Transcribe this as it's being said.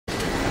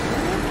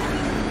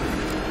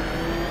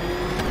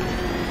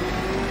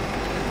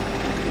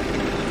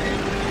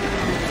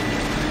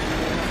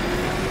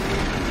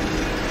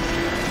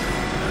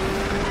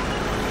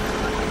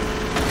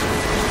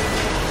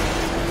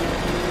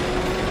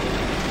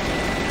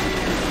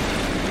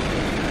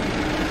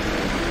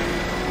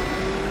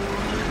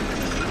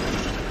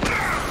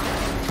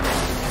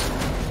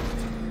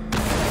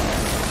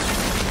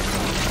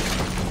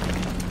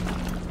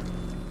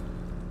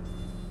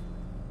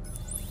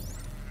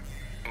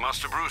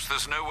Master Bruce,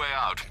 there's no way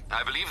out.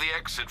 I believe the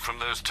exit from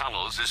those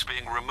tunnels is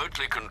being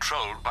remotely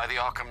controlled by the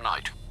Arkham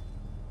Knight.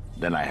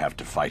 Then I have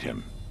to fight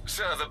him.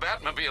 Sir, the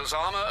Batmobile's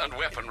armor and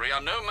weaponry are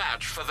no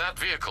match for that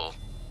vehicle.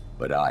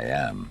 But I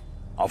am.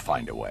 I'll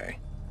find a way.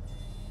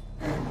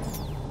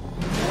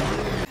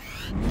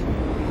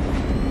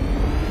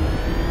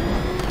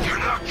 You're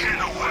not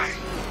getting away!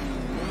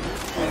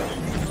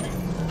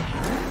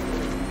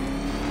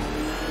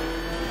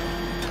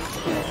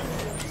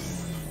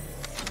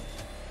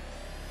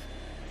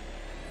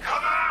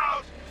 Come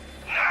out!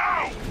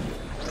 Now!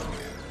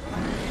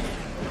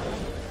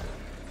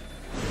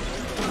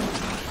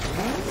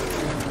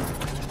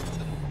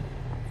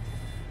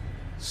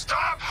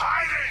 Stop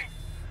hiding!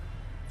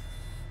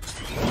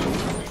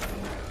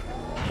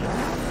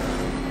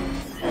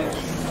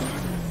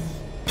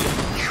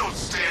 You don't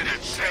stand a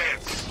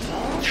chance!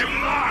 You're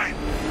mine!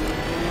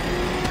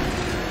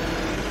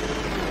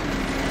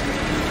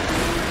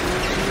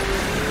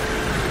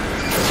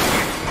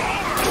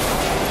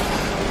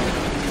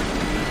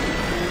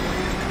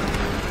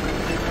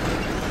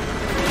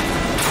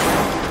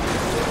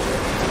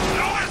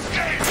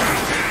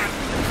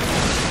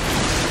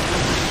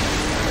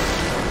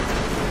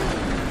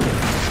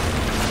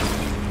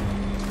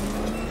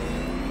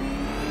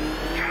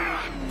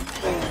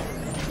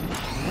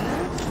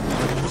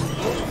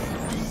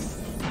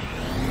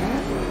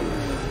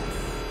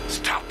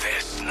 Stop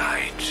this,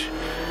 Knight.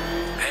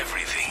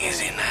 Everything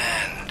is in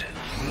hand.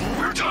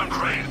 We're done,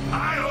 Crane.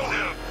 I owe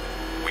him.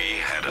 We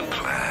had a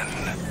plan.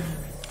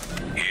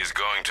 He is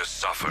going to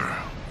suffer.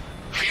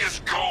 He is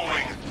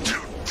going to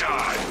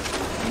die.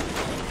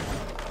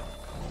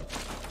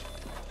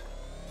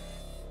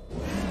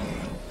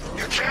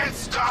 You can't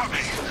stop me.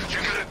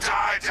 You're gonna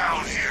die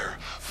down here.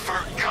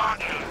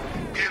 Forgotten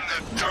in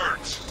the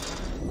dirt.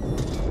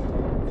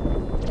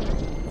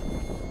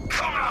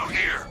 Come out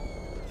here.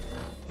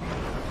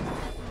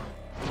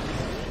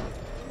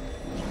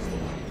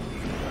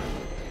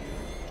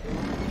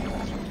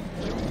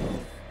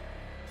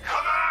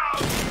 Come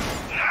out!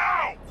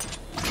 Now!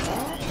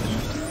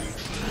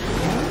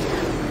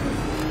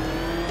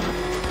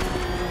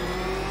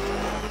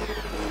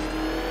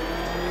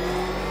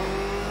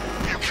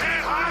 You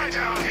can't hide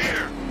down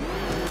here!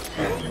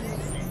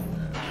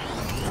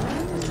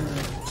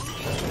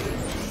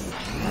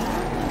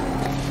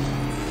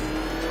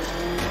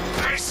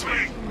 Face me!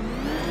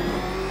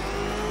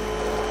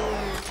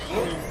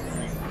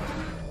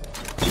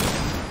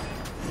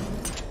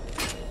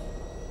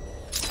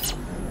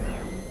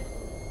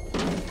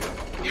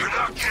 You're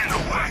not getting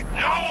away!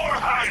 No more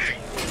hiding!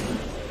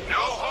 No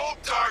hope,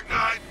 Dark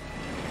Knight!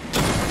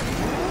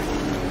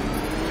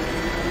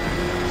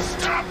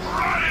 Stop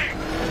running!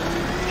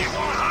 You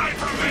won't hide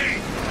from me!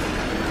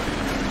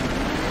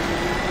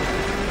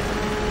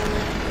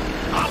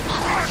 I'll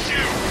crush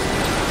you!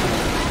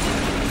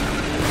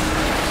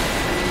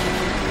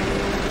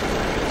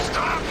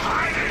 Stop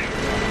hiding!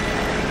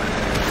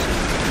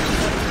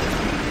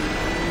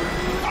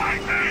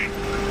 Fight me!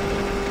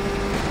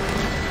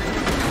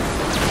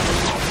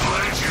 I'll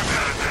find you,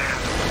 Batman!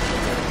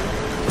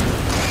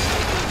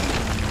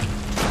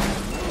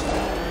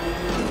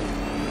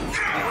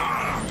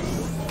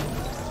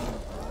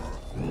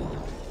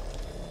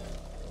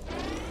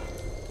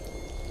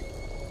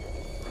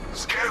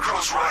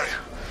 Scarecrow's right.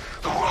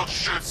 The world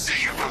should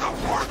see you for the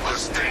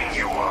worthless thing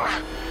you are.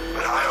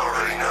 But I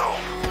already know.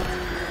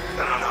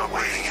 And I'm not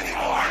waiting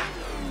anymore.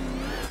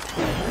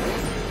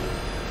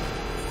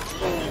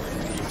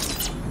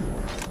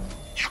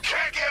 You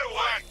can't get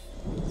away!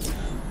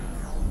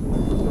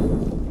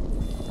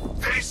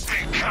 Face me,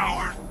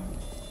 coward!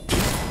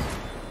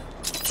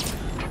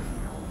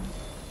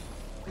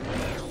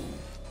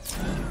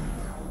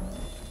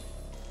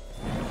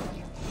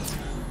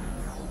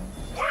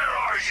 Where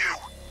are you?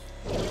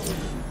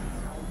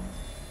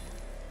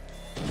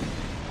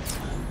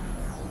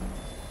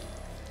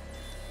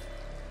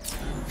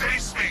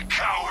 Face me,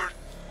 coward!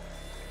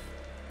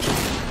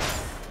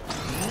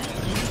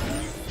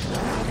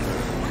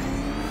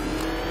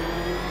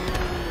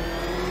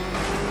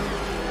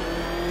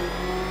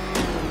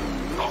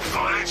 I'll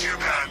find you,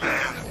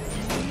 Batman!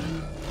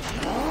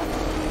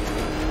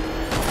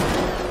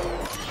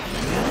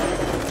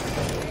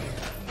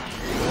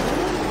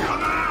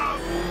 Come out!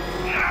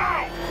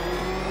 Now!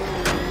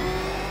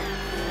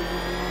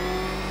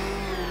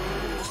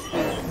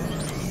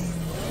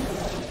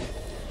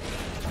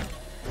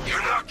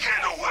 You're not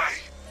getting away!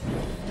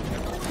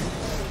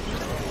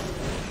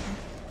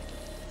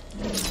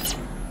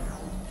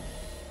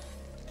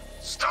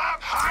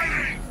 Stop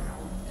hiding!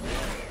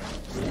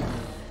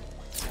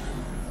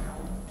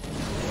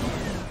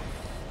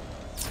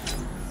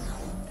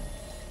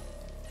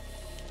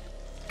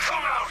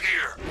 Come out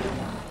here!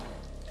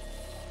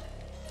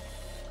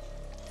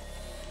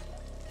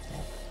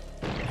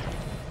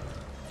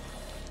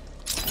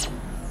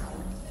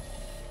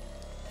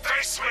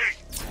 Face me!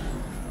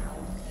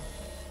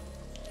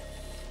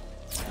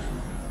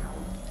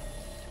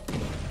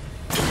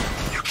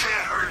 You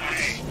can't hurt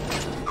me,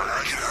 but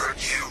I can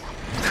hurt you.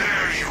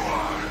 There you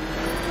are.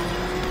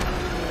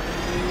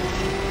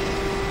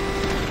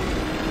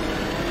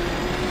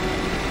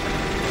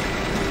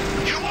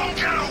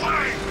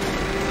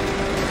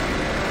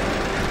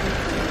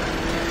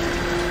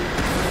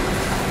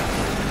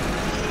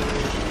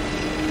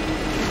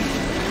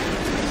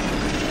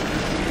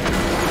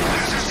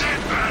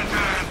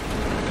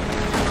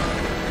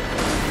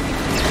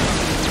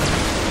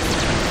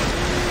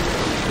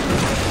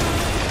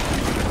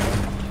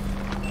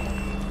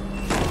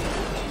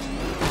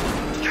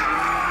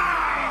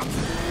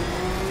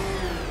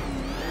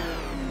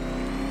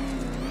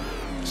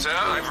 Sir,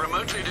 I've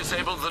remotely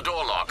disabled the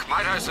door lock.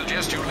 Might I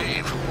suggest you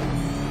leave?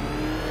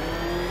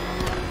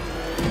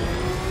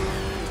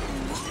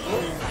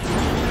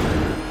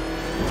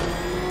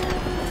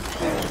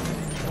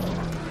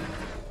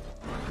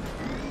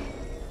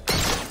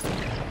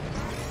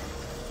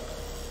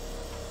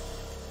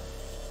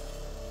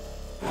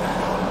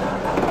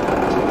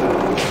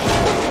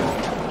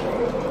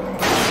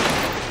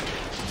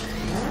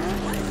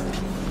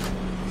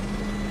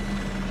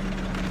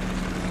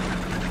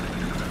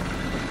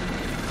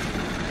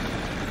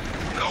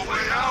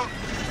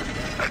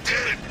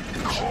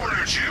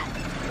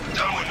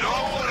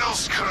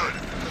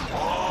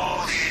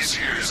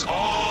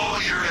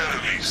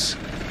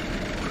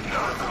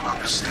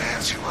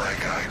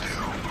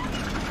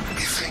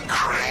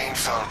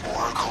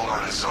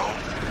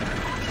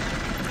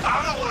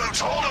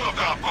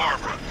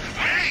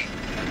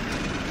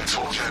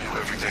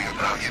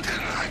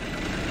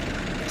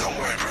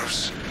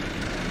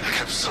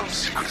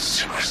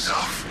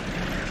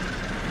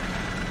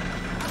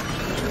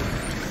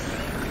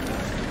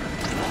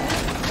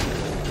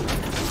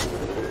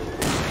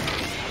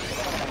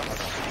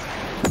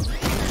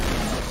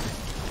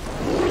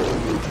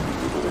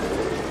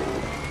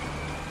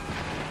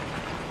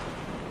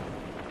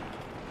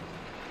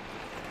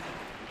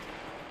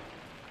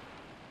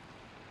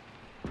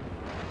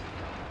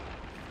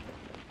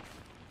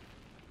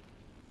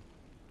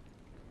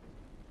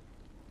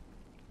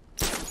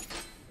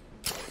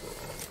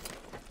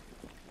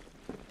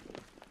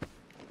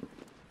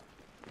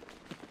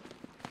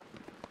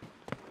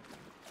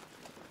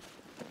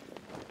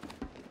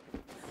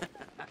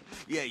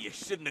 Yeah, you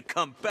shouldn't have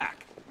come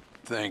back.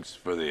 Thanks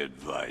for the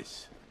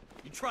advice.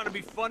 You trying to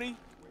be funny?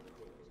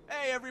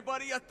 Hey,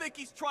 everybody, I think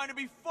he's trying to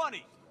be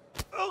funny.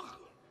 Ugh.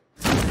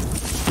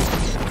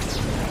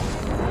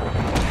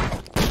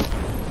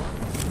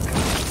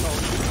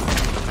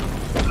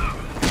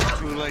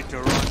 Too late to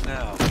run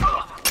now.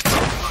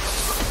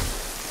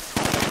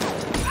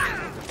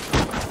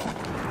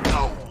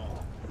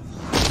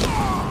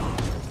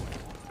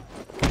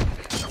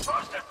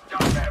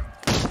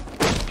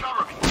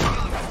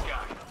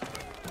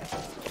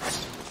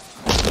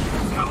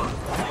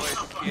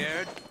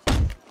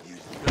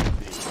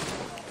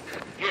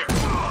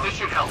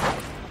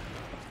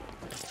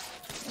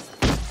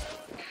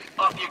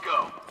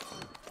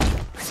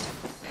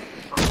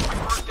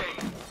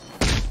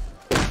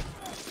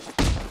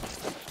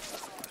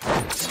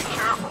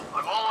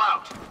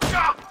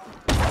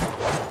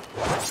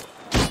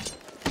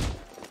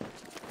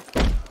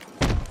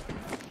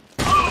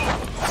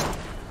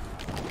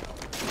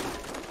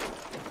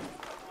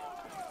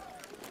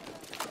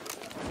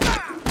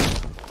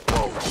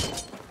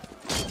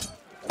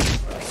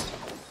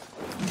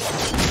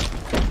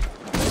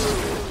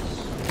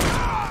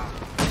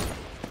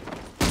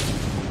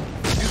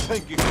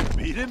 Think you can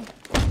beat him?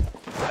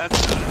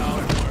 That's not how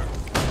it works.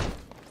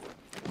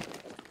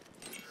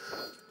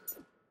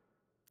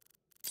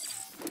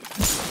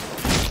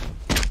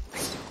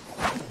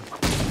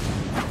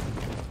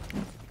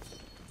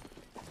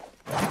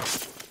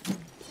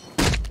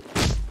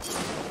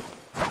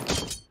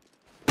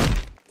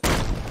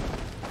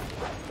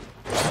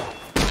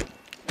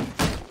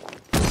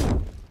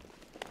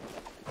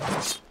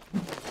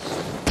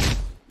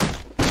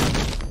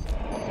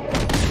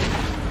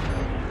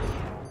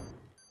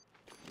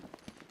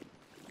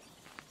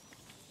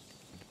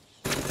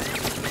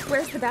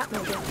 Where's the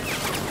Batmobile?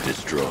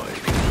 Destroyed.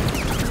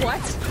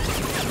 What?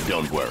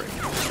 Don't worry.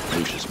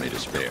 Lucius made a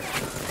spare.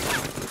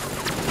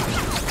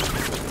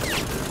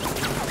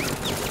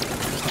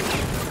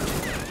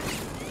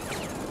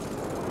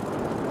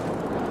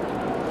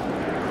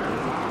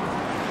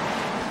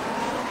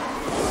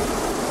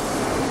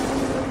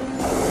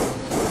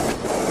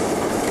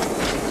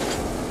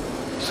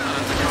 Sir,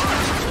 the car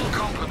has a full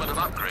complement of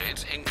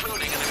upgrades,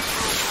 including an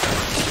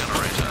improved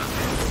generator.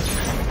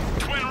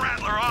 Twin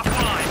Rattler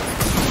offline.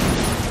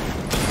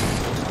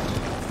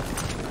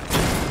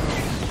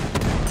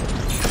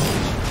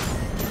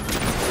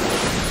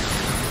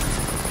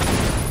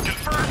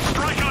 Confirmed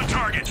strike on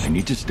target. I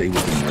need to stay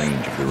within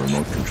range of the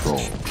remote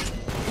control.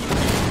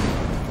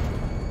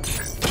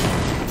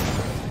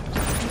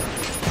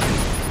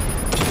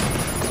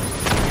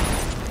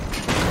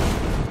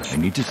 I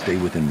need to stay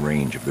within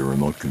range of the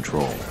remote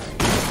control.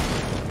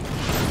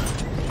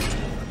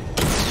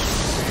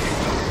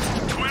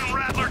 Twin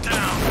Rattler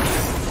down.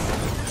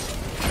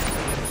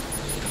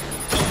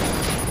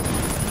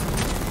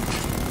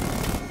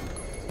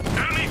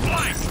 Enemy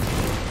flight.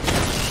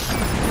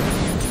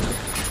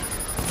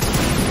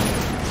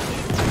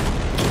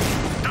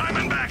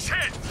 Diamondback's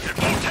hit. It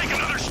won't take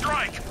another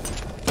strike.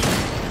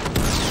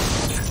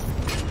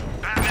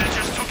 Batman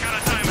just took out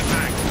a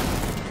Diamondback.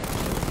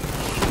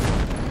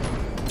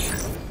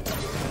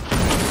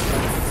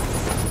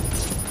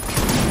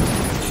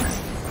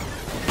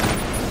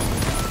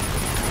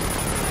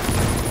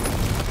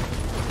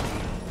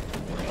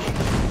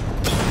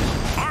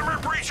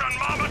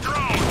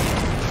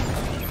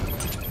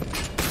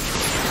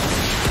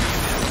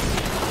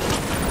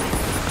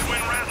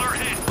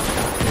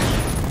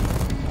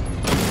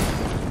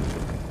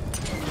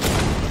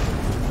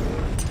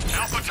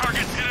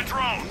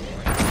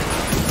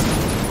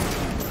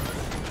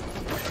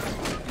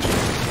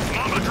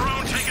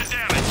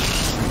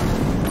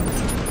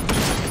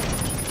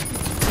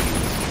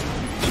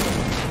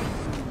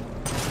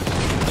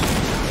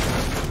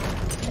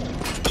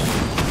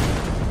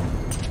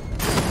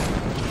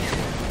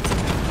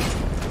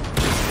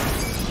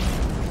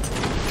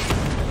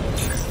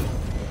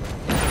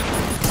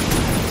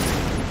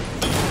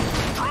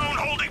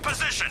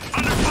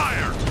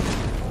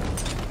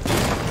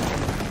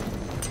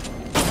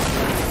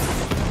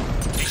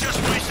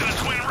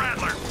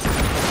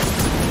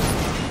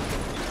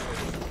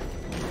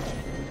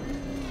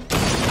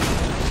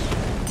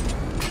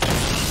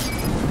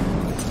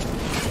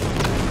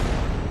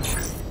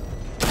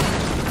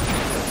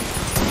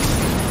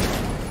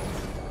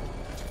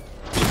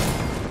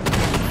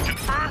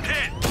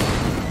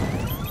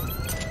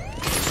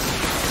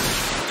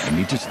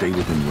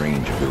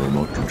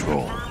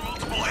 control.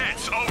 Multiple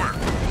hits, over.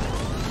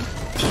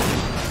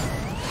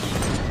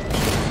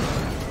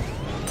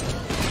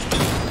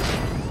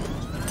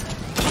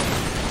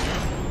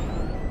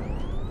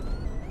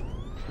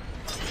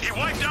 He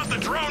wiped out the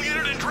drone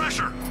unit and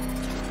Drescher.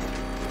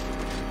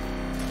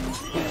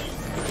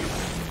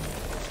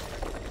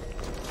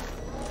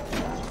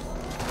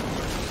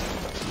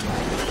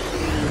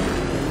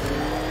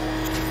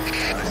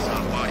 I saw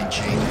a body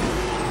change.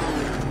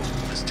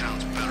 This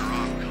town's better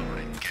off covered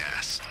in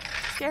gas.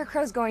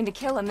 Scarecrow's going to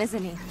kill him,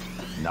 isn't he?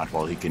 Not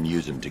while he can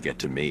use him to get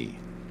to me.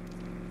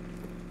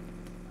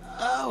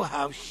 Oh,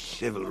 how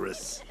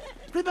chivalrous.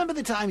 Remember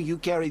the time you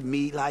carried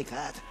me like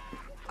that?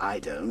 I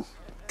don't,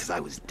 because I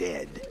was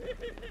dead.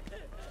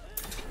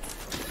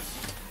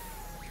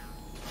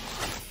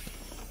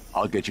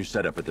 I'll get you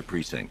set up at the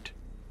precinct.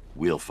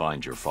 We'll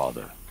find your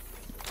father.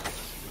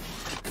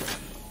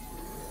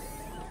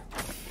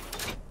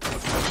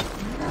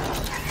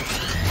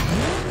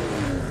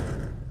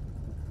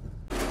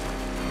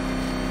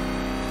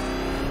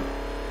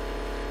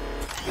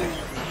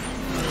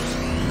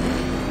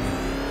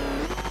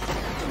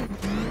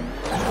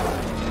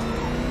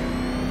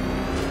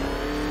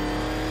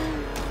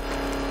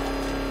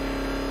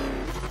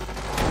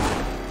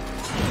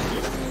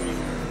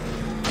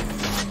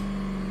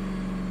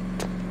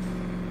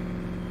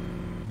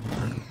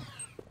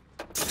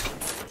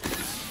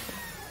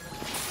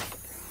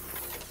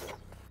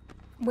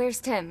 Where's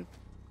Tim?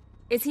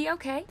 Is he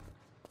okay?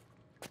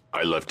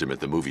 I left him at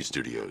the movie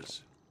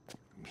studios.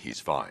 He's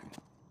fine.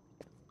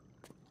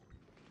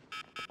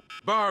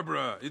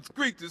 Barbara, it's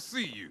great to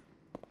see you.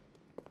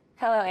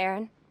 Hello,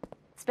 Aaron.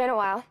 It's been a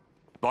while.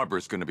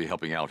 Barbara's gonna be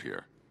helping out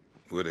here.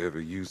 Whatever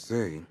you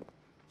say.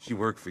 She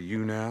work for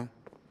you now?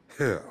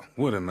 Hell,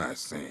 what am I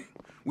saying?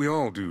 We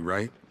all do,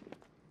 right?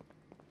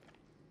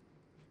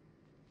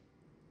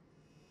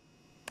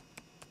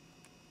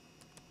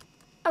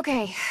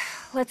 Okay,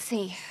 let's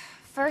see.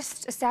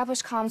 First,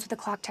 establish comms with the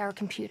clock tower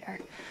computer.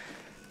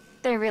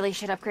 They really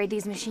should upgrade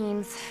these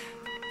machines.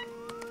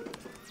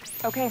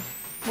 Okay,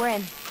 we're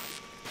in.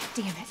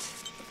 Damn it.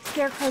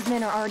 Scarecrow's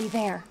men are already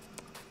there.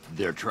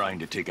 They're trying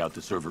to take out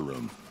the server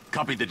room.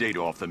 Copy the data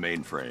off the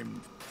mainframe.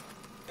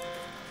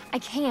 I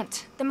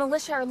can't. The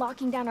militia are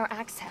locking down our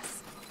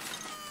access.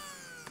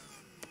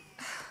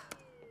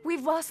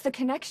 We've lost the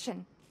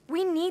connection.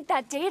 We need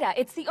that data.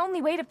 It's the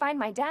only way to find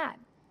my dad.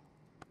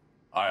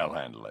 I'll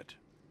handle it.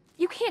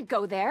 You can't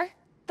go there.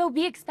 They'll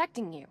be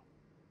expecting you.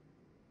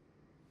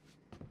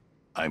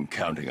 I'm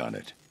counting on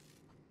it.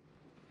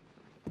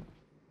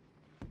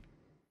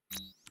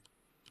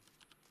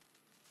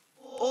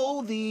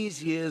 All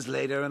these years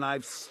later, and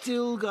I've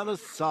still got a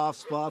soft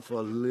spot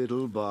for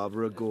little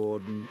Barbara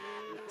Gordon.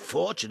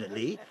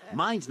 Fortunately,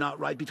 mine's not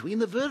right between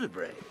the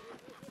vertebrae.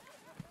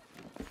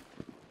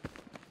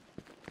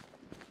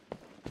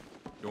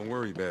 Don't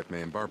worry,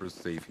 Batman. Barbara's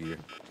safe here.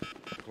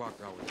 Clock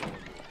tower's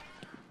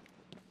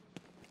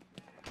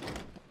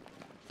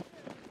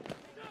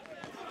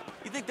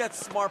You think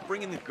that's smart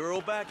bringing the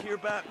girl back here,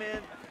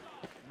 Batman?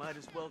 Might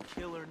as well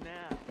kill her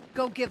now.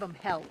 Go give him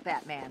hell,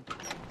 Batman.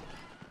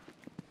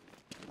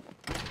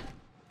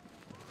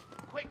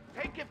 Quick,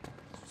 take it.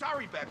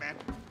 Sorry, Batman.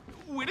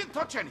 We didn't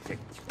touch anything.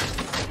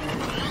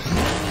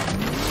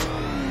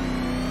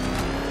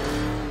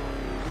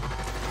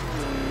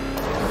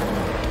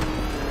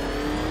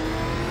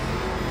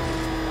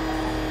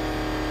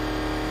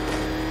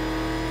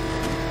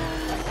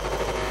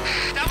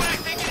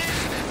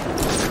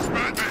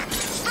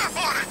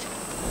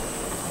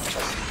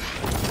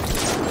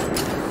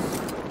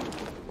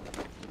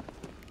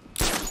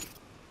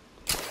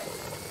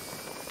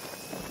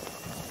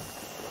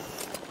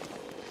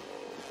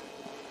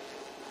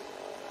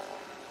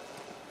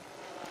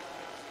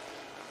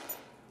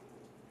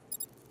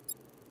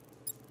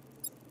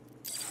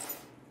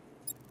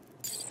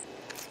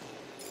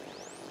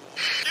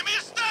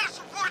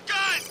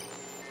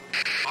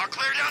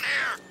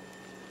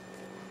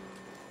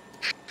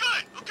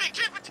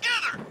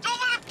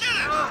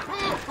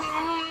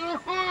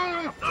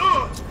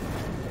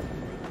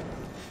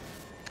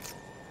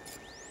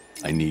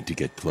 I need to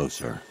get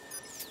closer.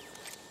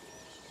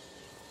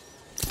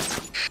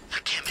 I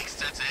can't make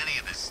sense of any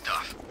of this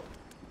stuff.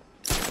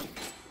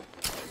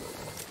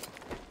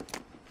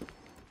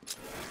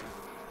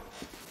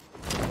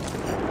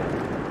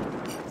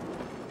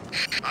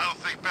 I don't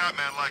think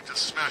Batman liked us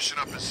smashing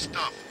up his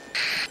stuff.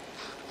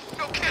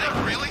 No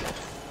kidding, really?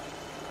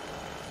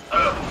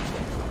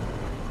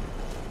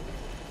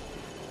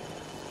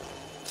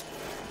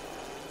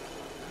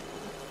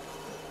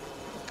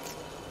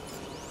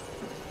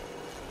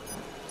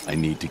 I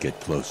need to get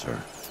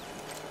closer.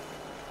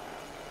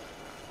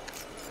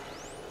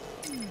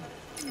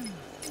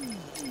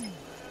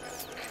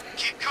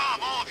 Keep calm,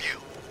 all of you.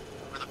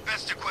 We're the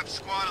best equipped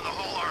squad in the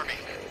whole army.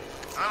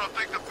 I don't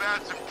think the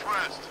Bat's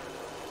impressed.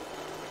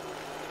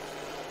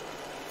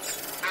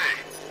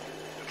 Hey,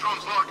 the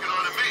drone's locking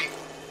onto me.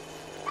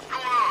 What's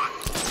going on?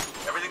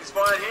 Everything's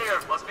fine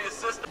here. Must be a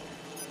system.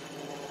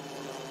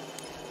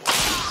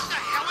 What the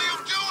hell are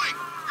you doing?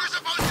 You're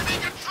supposed to be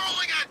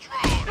controlling that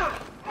drone!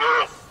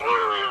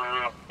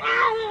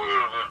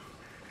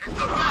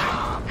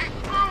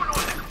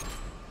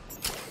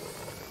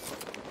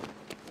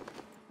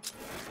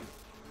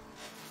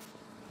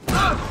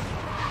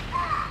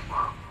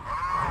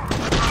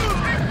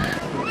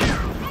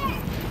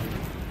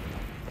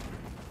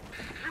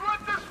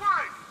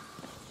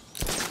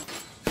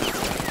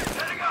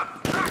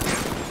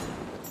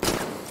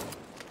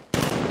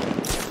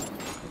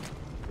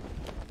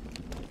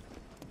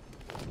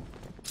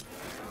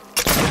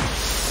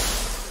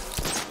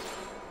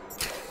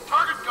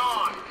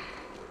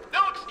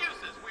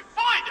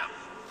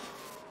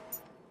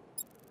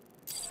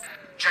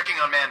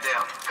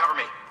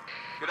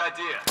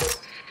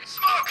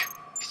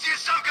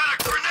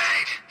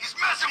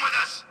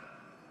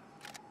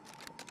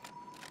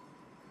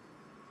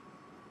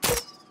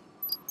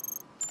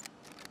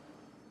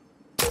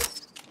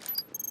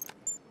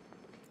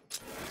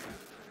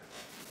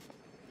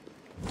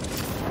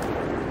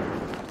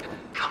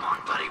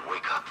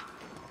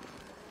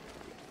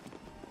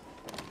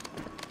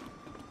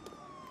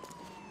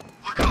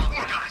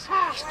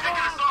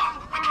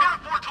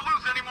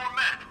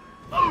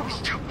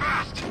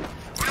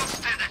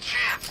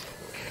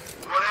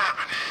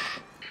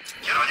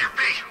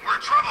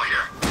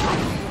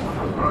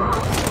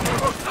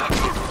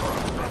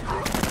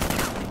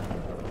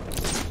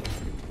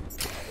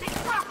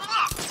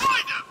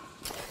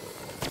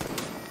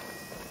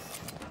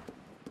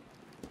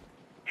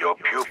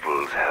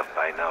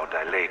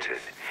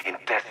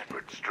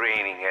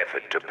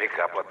 pick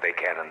up what they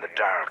can in the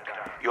dark.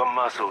 Your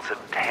muscles are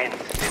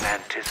tense in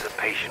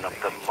anticipation of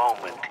the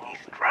moment he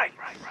strikes.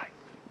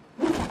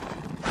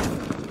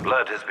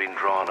 Blood has been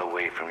drawn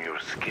away from your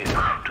skin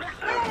to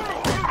serve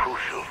more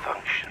crucial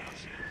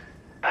functions.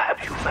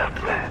 Perhaps you felt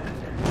that.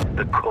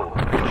 The cold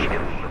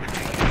chill of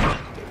fear.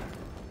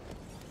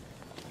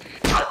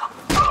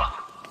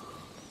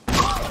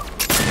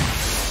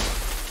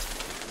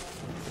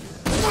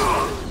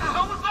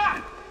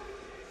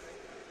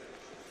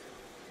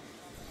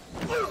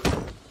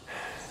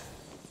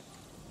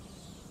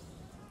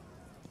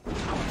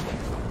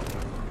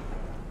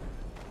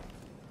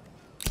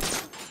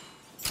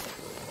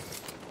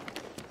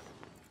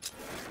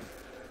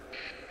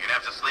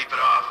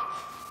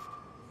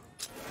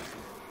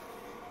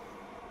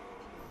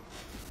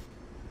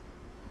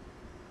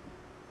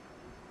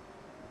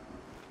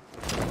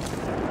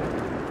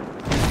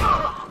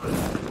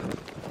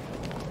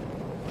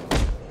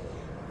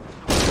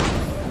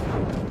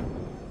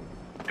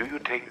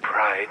 Take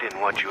pride in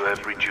what you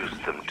have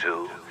reduced them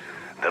to,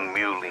 the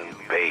mewling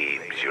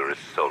babes your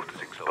assaults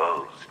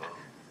exposed.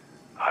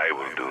 I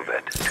will do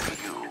that to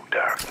you,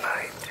 Dark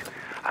Knight.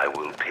 I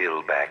will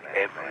peel back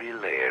every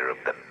layer of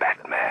the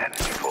Batman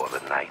before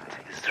the night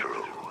is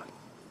through.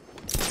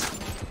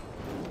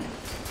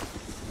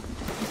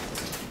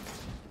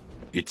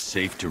 It's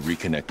safe to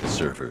reconnect the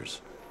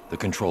servers. The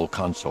control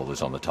console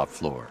is on the top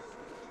floor.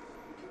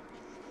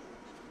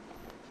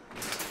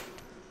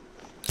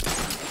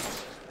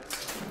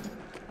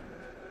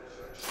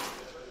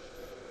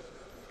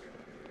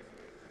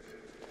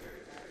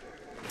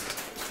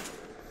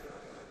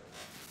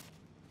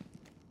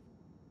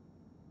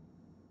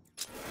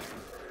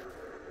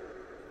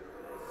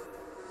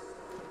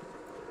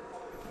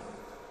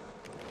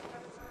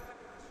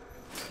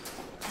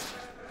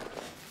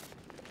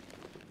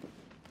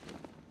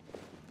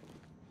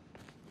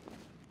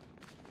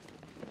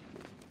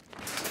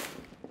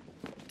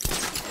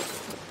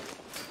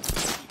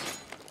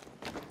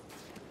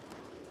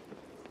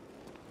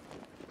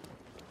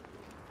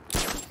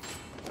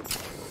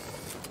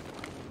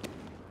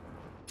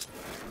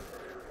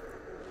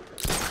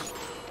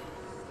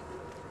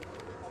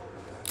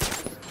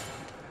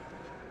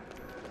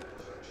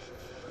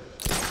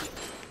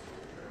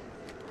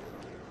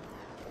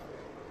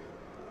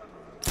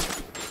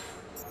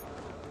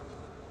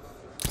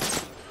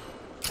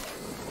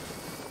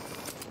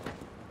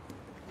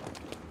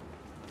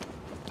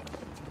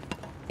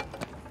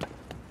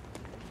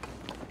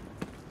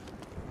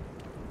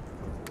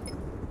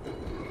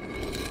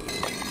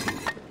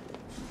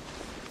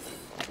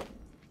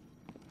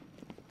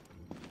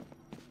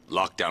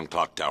 Lockdown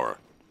clock tower.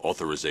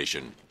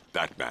 Authorization.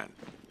 Batman.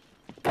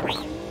 I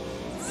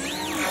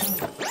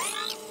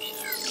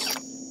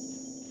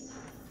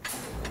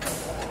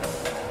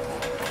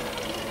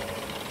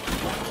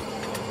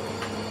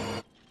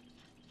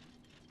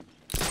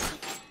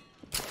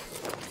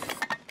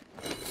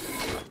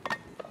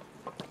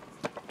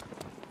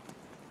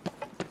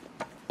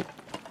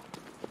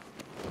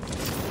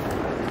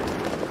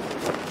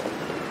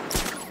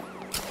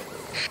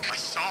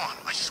saw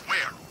him, I swear,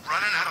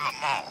 running out of a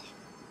mall.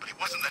 But he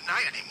wasn't the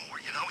Knight anymore,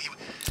 you know? He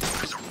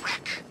was a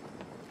wreck.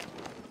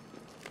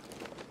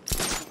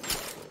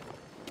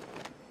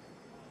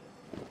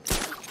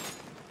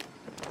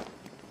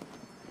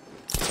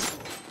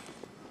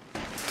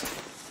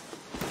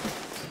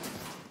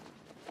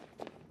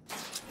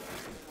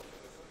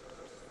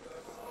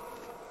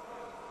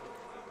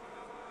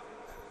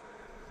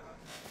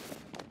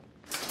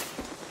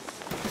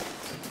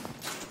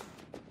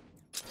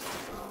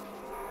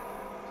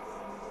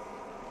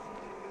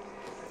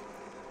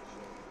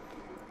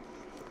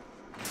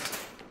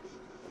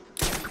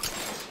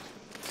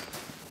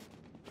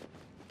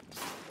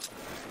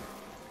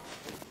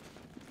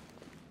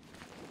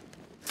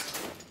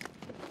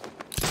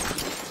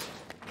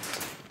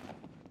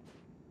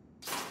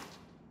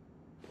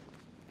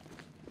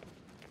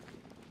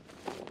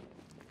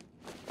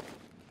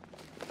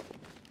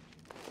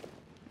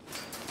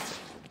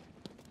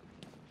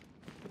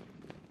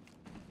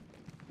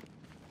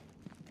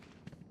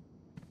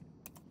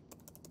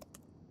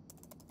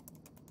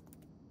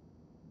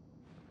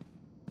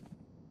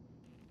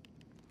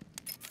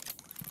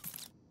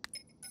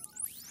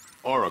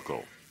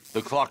 Oracle,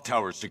 the clock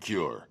tower's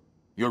secure.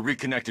 You're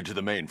reconnected to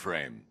the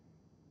mainframe.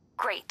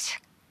 Great.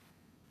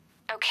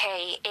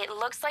 Okay, it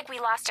looks like we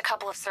lost a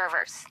couple of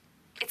servers.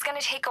 It's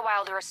gonna take a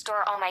while to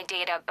restore all my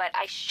data, but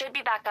I should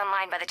be back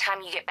online by the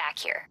time you get back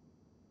here.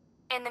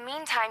 In the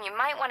meantime, you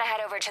might want to head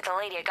over to the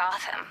Lady of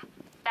Gotham.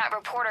 That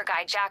reporter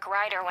guy, Jack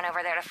Ryder, went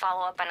over there to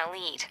follow up on a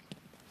lead.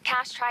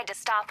 Cash tried to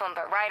stop him,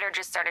 but Ryder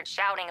just started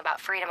shouting about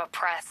freedom of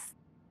press.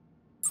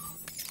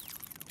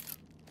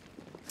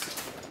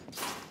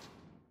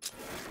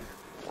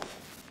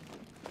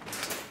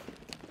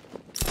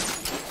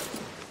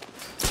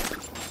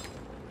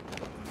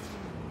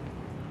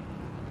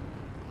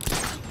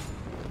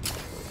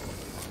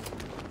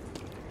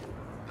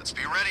 Let's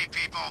be ready,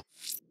 people.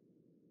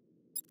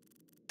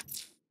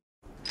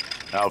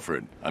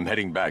 Alfred, I'm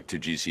heading back to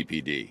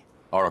GCPD.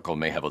 Oracle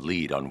may have a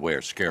lead on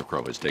where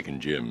Scarecrow has taken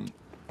Jim.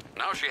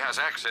 Now she has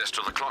access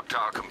to the clock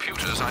tower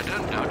computers, I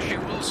don't doubt she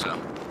will, sir.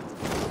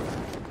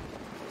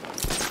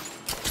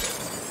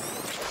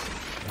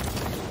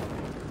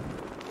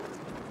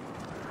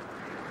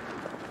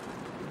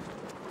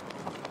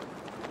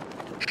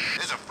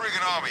 There's a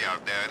friggin' army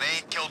out there, and they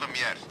ain't killed them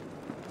yet.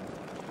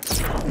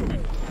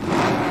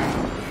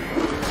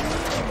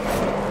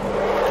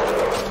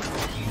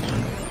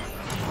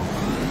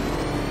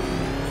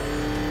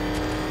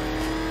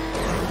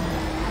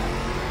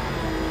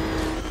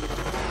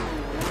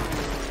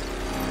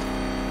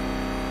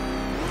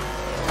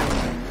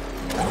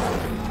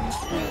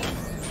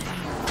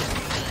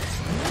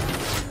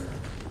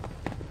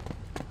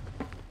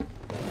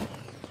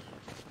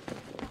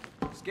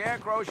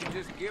 Scarecrow should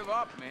just give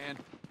up, man.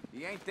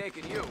 He ain't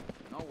taking you.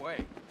 No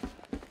way.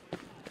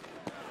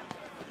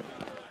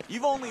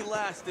 You've only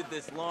lasted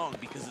this long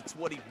because it's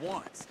what he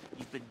wants.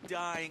 He's been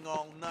dying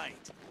all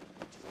night.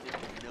 Just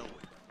didn't know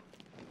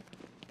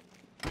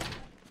it.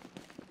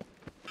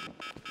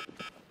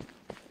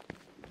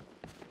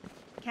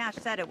 Cash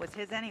said it was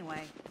his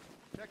anyway.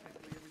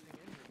 Technically, everything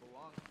in here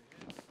belongs to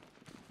him.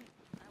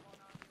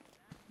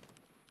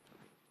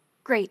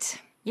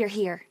 Great, you're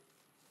here.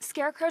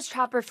 Scarecrow's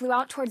chopper flew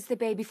out towards the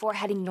bay before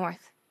heading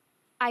north.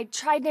 I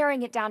tried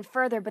narrowing it down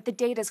further, but the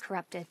data's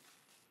corrupted.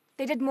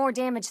 They did more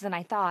damage than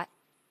I thought.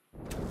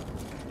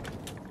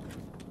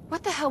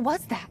 What the hell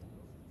was that?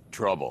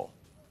 Trouble.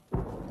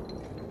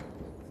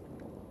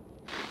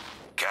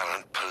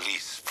 Gallant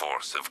police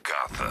force of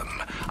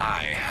Gotham,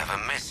 I have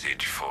a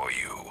message for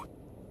you.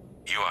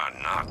 You are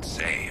not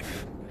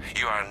safe.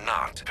 You are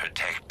not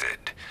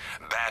protected.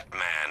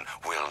 Batman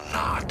will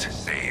not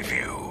save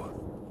you.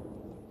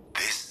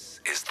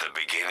 This is the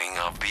beginning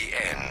of the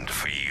end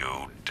for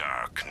you,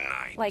 Dark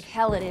Knight. Like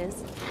hell it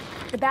is.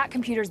 The Bat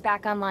computer's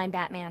back online,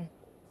 Batman.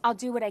 I'll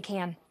do what I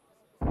can.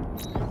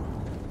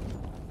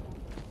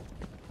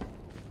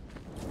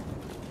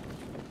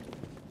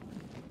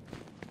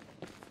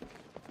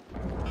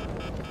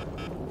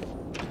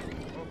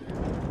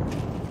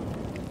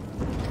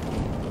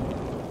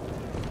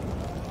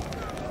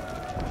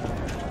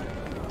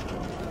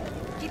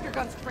 Keep your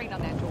guns straight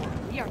on that door.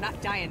 We are not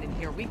dying in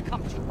here. We've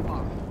come too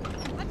far.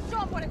 Let's show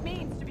them what it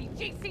means to be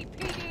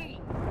GCPD!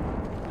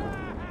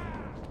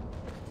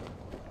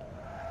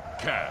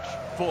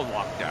 Cash, full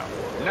lockdown.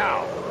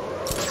 Now!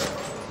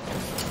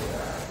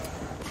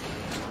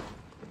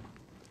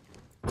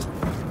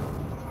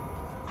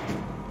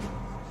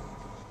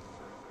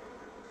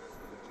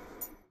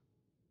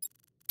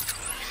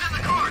 He's in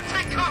the car!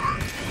 Take cover!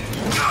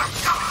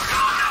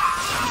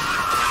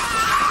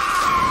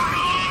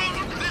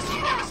 This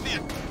will give us the...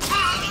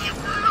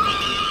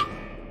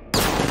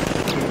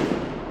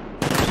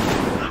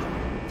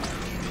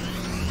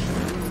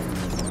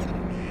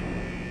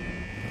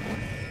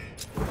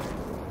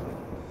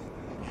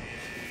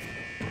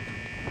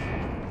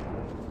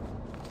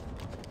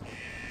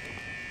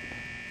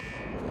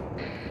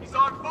 He's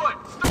on foot!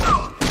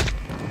 Stop!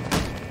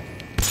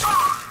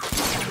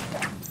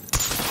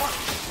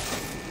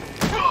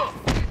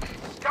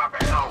 Stop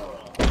it!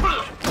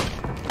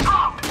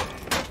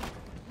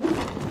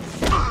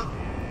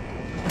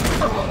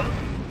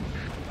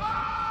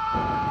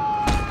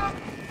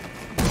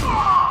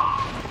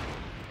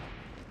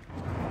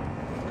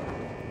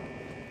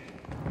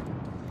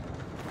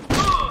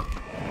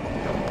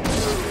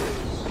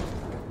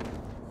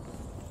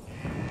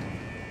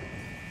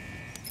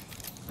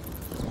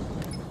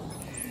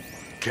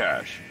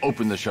 Cash,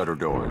 open the shutter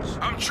doors.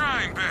 I'm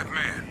trying,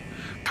 Batman.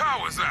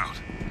 Power's out.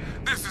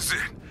 This is it.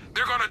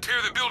 They're gonna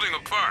tear the building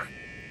apart.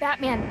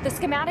 Batman, the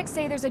schematics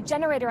say there's a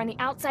generator on the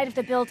outside of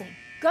the building.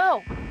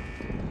 Go!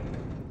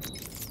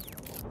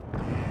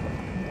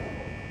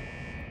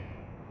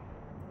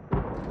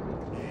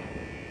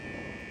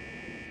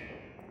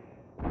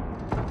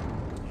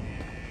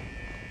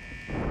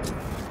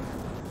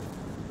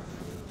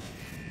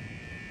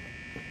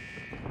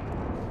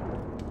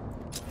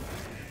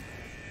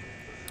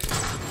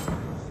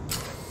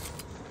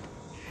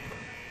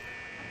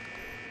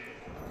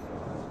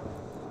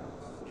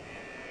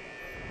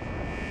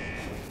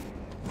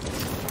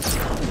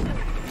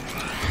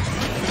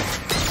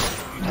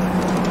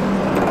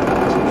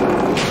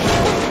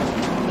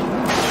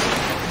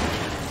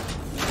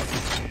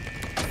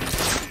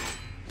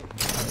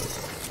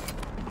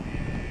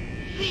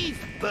 These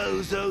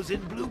bozos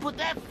in blue put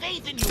their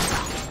faith in you,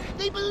 Ralph.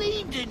 They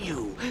believed in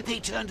you. They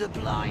turned a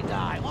blind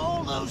eye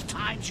all those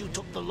times you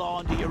took the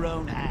law into your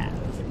own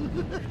hands.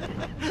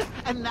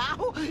 And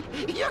now,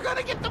 you're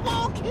gonna get them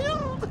all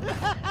killed.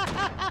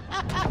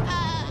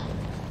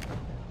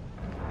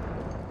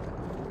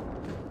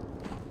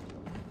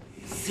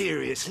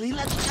 Seriously,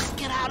 let's just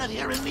get out of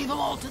here and leave them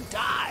all to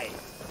die.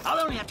 I'll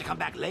only have to come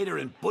back later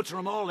and butcher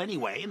them all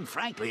anyway, and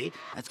frankly,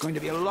 that's going to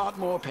be a lot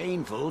more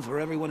painful for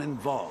everyone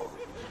involved.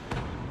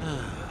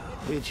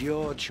 It's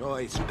your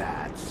choice,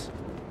 Bats.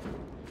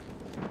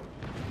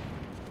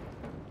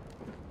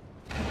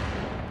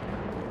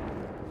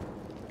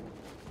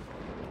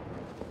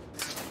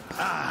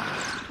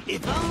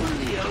 If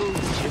only old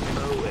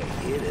Jimbo were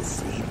here to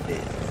see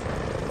this.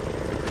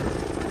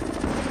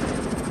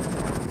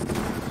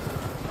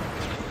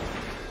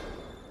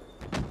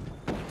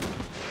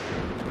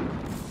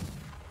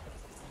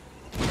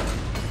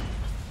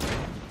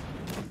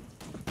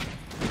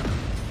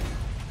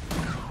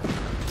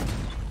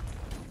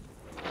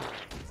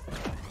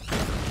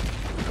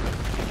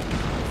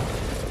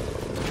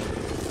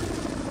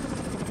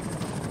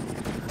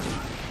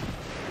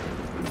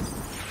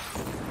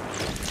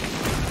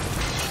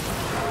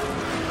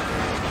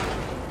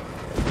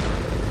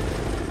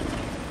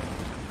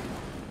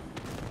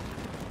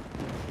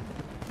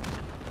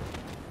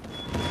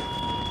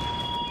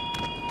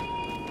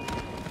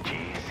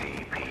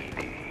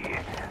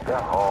 The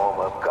home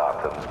of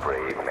Gotham's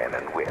brave men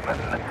and women,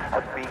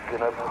 a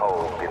beacon of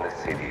hope in the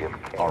city of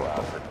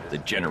chaos. The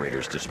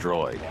generator's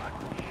destroyed.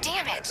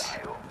 Damn it.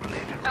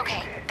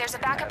 Okay, there's a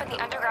backup in the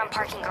underground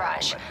parking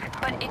garage,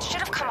 but it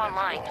should have come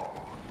online.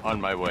 On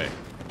my way.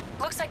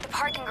 Looks like the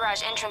parking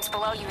garage entrance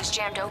below you is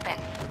jammed open.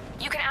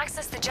 You can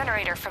access the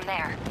generator from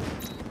there.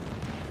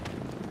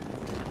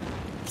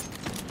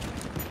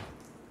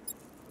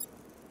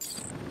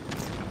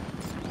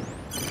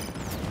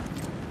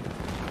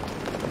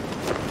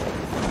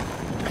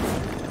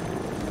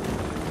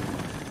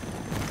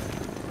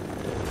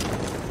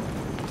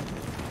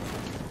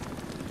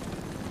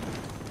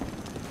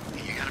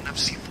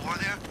 C4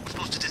 there? We're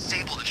supposed to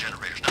disable the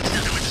generators, not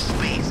send them into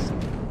space.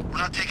 We're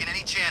not taking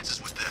any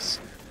chances with this.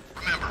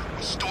 Remember,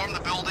 we storm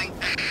the building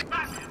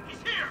and... He's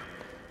here!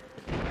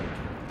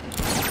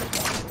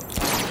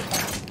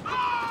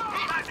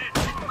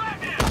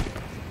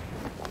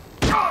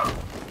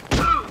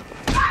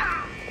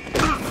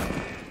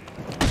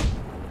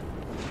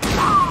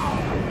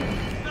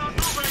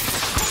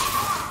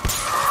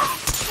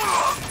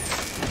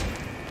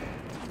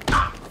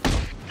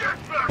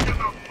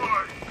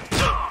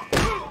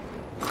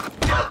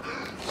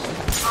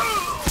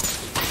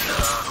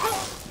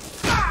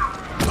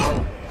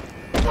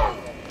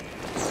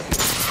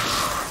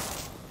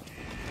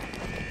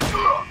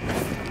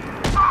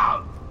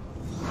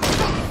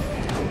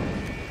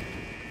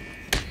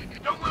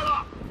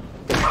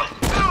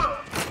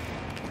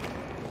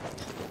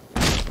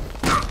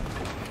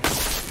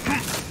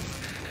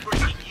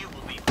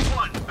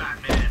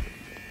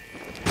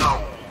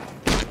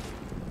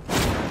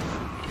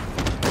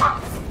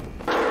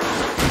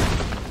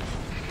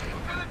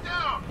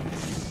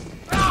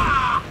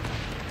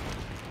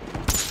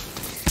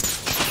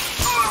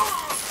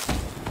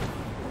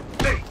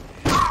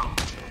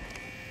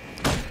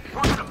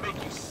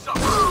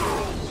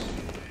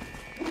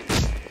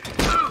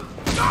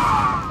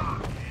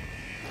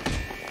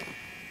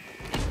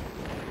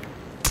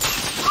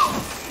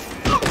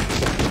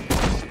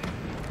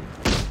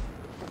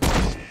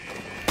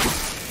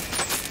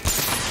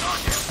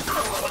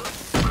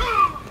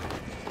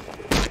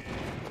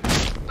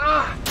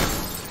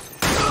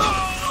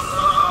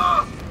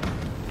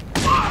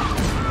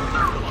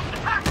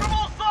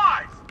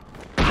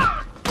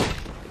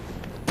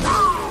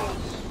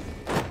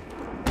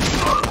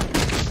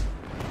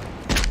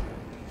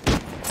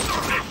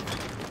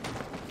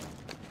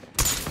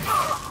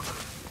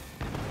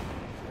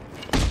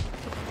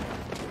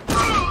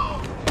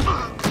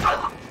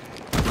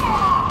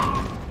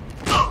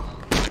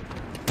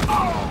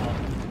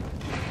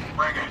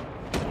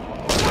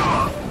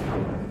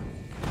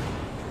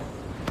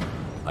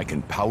 I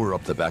can power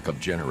up the backup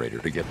generator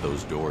to get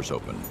those doors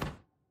open.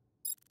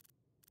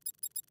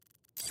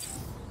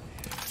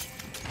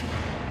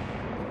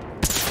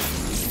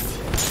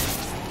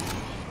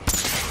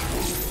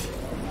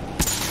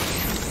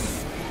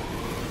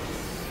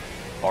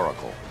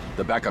 Oracle,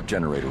 the backup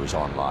generator is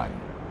online.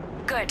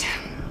 Good.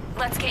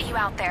 Let's get you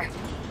out there.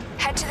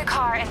 Head to the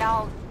car and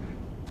I'll...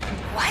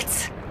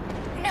 What?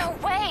 No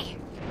way!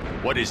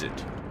 What is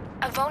it?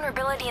 A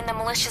vulnerability in the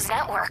militia's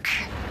network.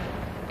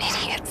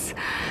 Idiots.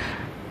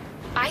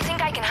 I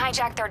think I can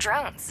hijack their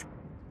drones.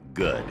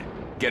 Good.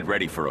 Get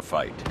ready for a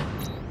fight.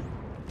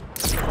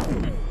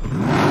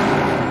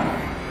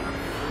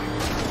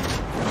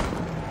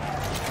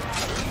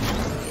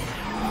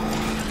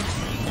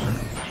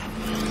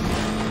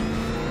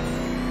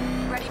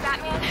 Ready,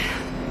 Batman?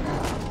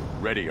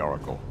 Ready,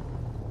 Oracle.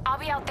 I'll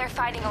be out there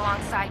fighting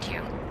alongside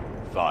you.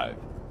 5,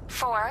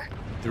 4,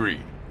 3.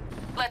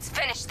 Let's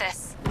finish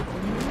this.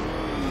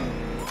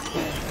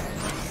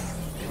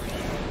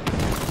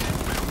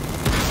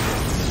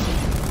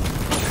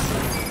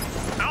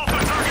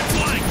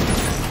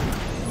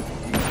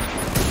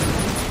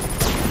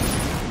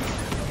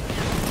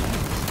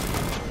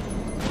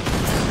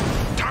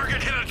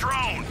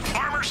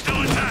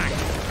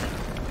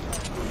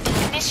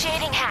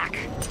 Initiating hack.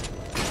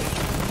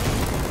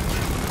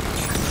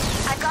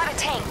 I've got a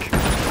tank.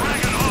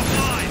 Dragon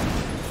offline.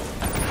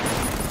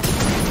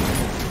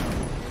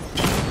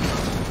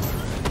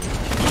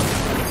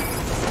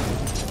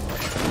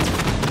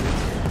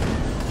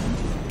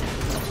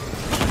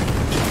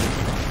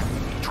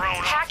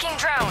 Drone. Hacking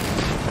drone.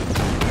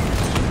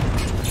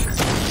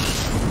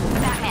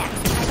 Batman,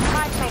 I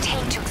primed my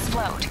tank to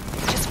explode.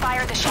 Just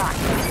fire the shot.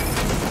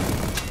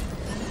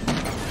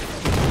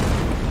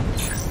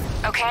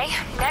 Okay,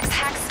 next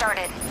hack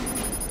started.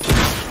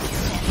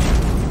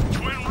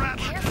 Twin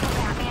Rattler. Careful,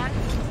 Batman.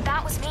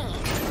 That was me.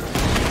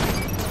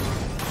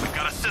 We've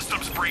got a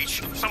systems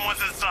breach.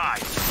 Someone's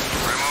inside.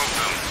 Remove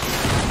them.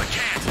 I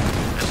can't.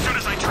 As soon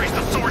as I trace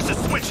the source, it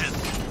switches.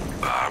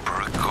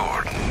 Barbara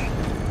Gordon.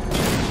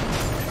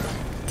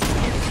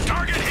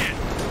 Target hit.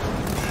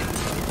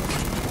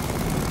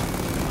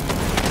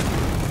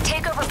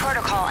 Takeover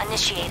protocol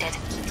initiated.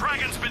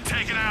 Dragon's been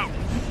taken out.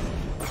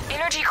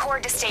 Energy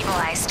core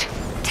destabilized.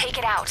 Take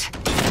it out.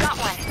 Got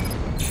one.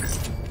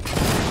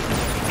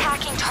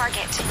 Hacking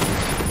target.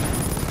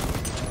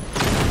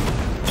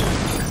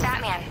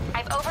 Batman,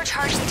 I've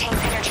overcharged the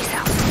tank's energy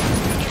cell.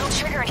 It'll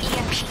trigger an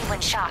EMP when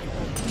shot.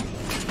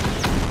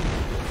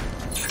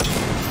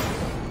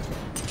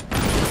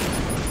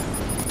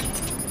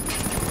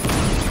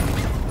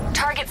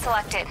 Target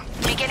selected.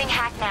 Beginning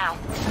hack now.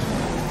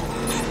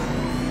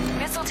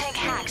 Missile tank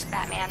hacked,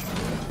 Batman.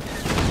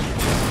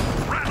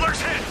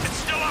 Rattler's hit. It's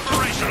still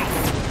operational.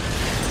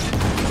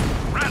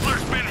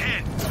 Rattler's been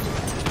hit.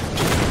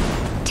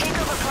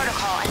 Takeover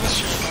protocol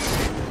initiated.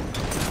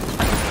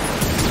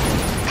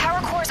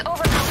 Power core's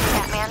overpowered,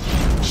 Batman.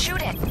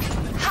 Shoot it.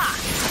 Ha!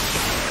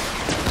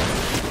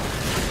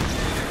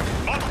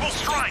 Multiple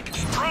strike.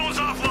 Drones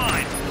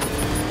offline.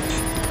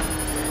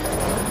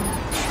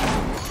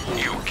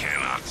 You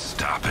cannot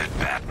stop it,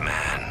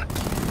 Batman.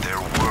 Their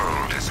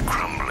world is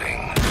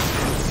crumbling.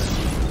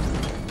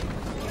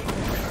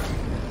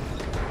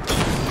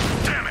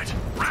 Damn it!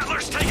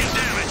 Rattler's taking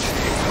damage!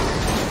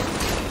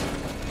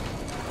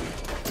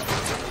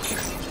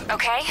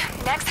 Okay,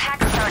 next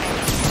hack started.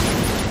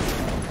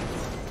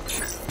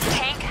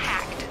 Tank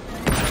hacked.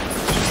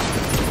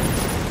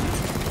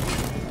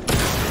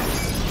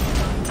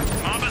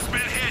 Mama's been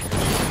hit.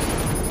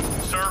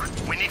 Sir,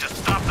 we need to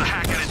stop the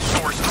hack at its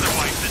source,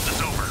 otherwise this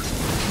is over.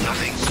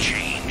 Nothing's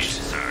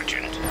changed,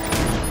 Sergeant.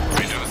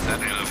 Reduce that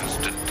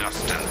elephant to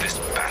dust and this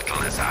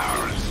battle is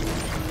ours.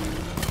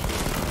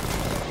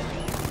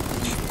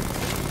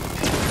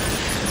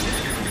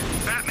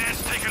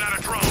 Batman's taken out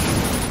a drone.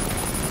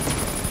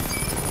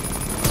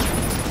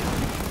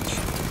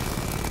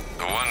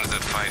 The ones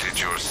that fight at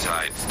your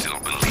side still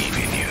believe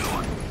in you.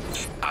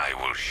 I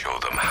will show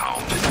them how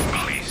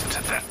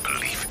misplaced that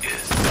belief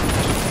is.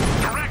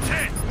 Direct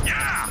hit!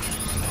 Yeah!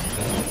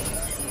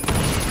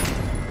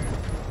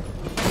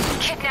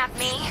 Kidnap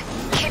me,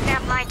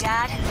 kidnap my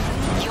dad,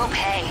 you'll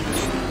pay.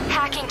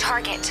 Hacking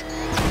target.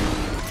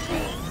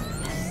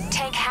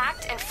 Tank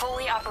hacked and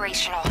fully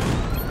operational.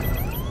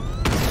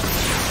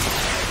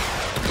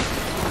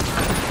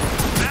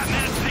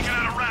 Batman's taken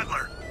out a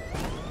Rattler.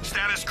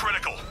 Status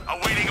critical.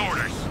 Awaiting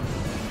orders.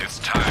 It's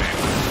time.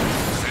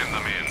 Send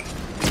them in.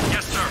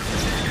 Yes, sir.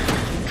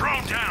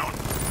 Drone down.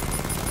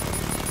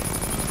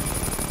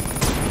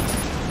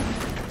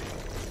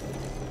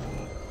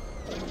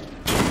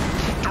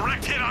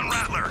 Direct hit on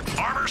Rattler.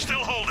 Armor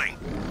still holding.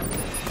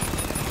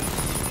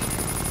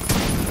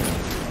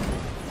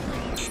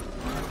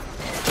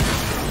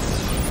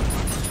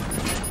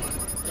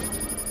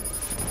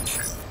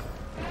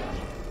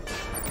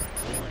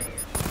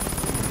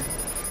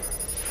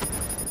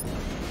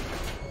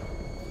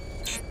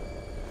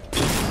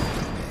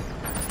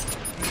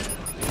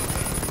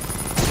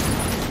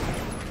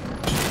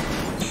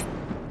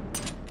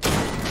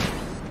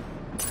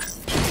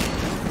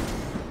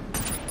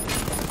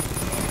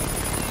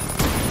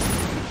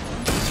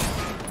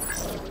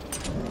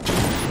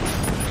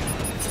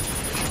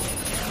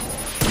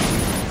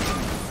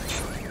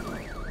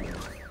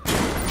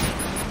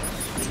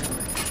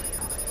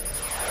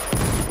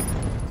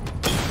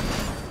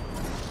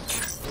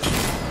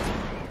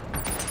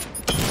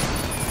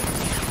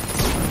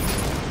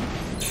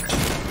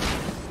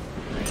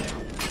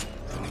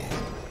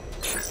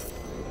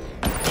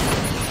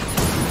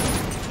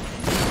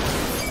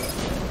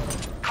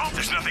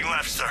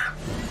 Sir.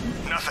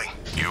 Nothing.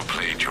 You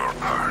played your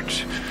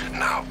part.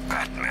 Now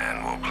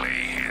Batman will play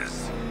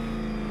his.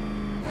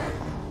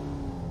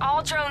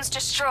 All drones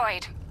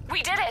destroyed.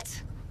 We did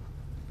it!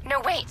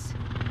 No, wait.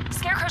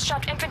 Scarecrow's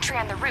dropped infantry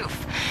on the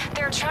roof.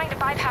 They're trying to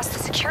bypass the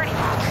security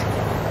lock.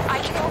 I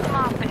can hold them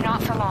off, but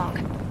not for long.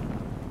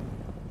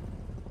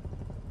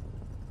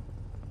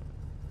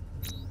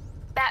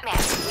 Batman,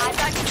 I've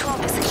got control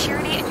of the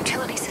security and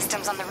utility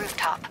systems on the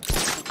rooftop.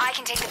 I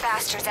can take the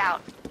bastards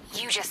out.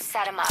 You just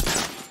set them up.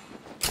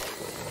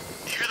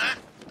 You hear that?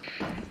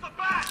 The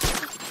bat!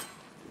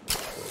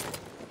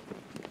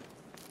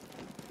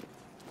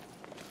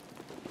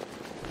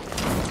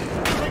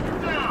 Take him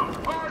down,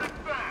 hard and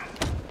fast.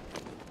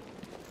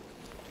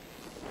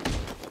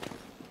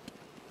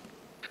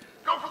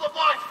 Go for the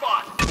blind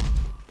spot!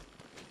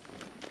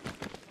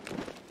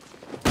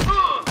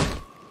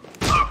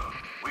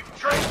 We've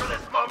trained for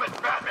this moment,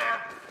 Batman.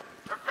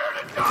 Prepare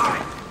to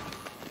die.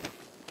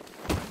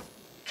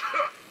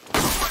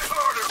 Play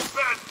harder,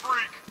 bad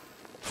freak.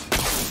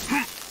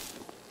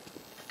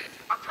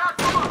 Attack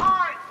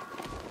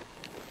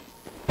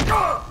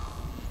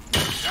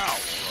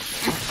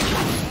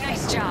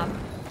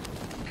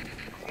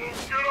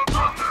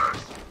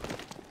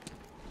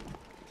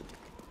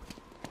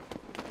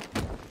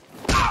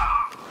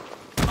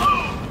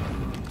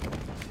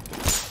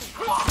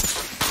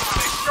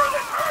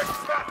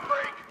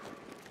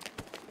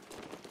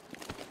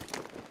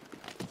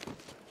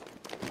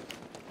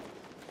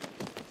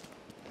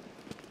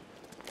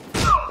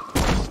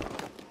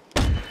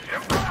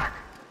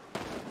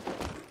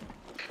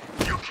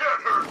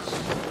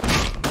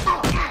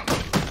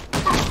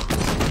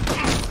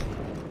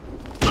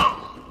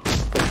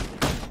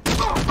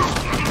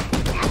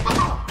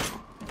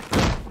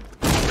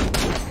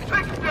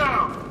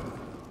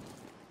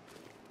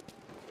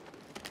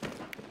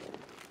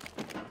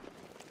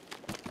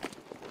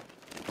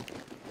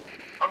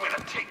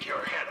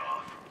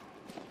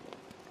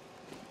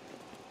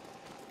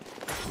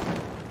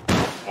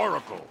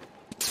Oracle!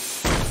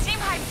 Team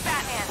Hyde's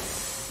Batman.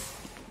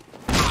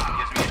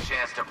 Gives me a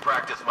chance to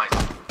practice my...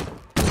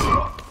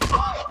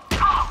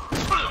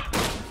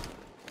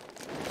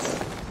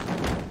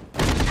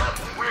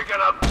 We're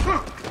gonna...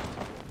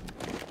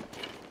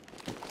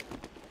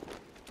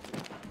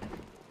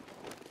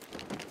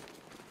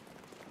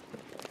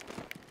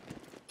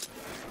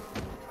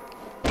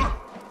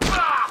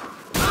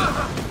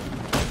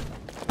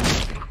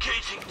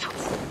 Engaging to...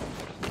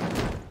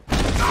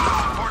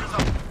 Support is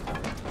up.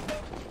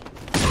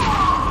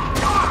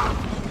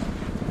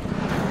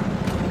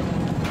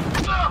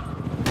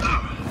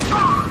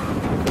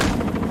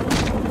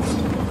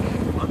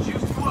 Let's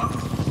use two up.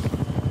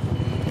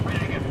 Ready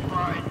to get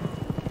fried.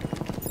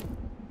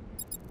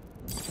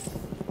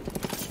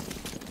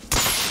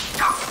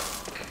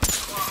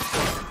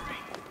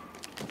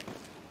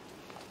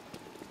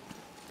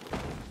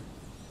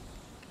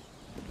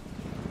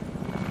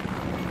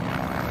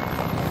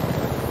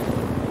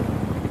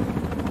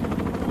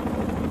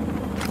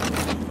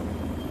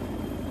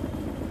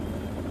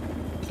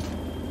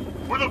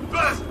 We're the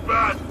best,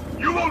 Bat!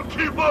 You won't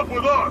keep up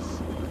with us!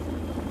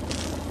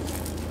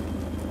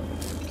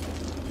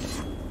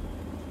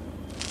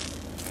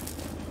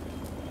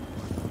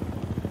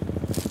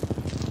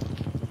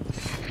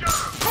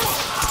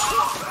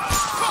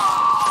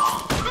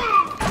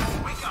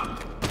 Wake up.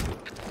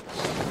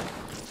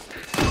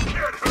 You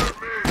can't hurt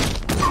me!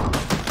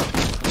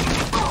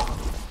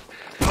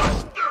 Watch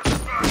this,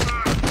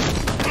 Batman!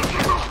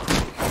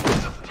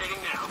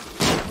 Resuscitating now.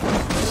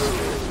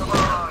 Come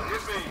on,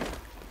 hit me.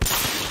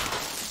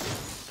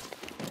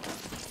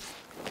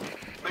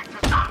 Make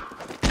this time.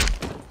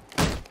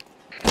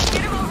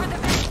 Get him over the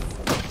fence.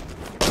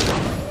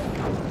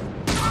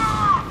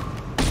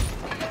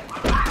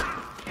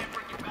 Can't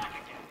bring you back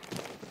again.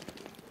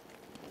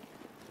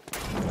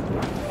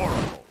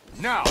 Oracle!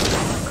 Now!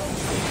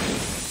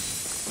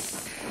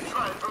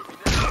 Try and hurt me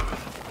now.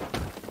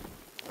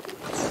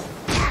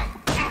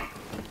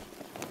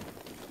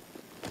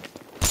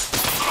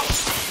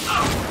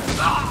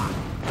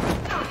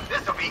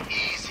 This'll be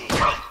easy.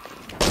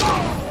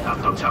 Not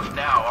so tough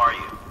now, are you?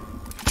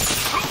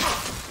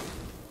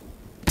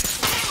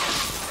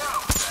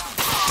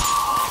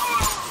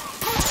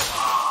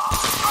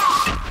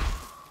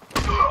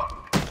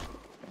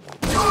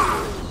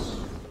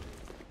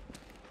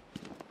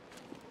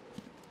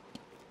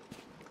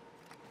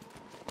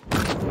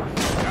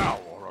 Now,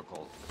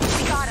 Oracle! We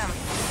got him.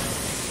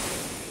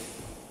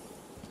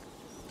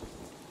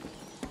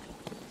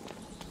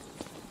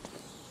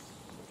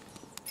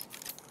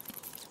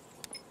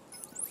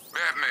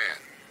 Batman,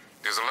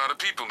 there's a lot of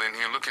people in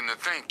here looking to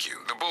thank you,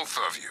 the both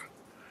of you.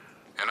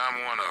 And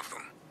I'm one of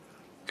them.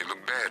 It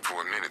looked bad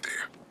for a minute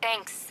there.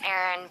 Thanks,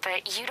 Aaron,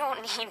 but you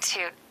don't need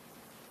to.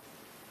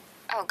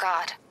 Oh,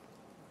 God.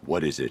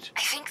 What is it?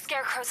 I think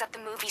Scarecrow's at the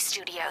movie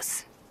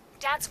studios.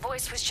 Dad's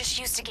voice was just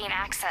used to gain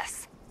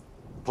access.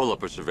 Pull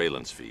up a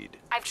surveillance feed.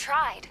 I've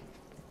tried.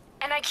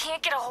 And I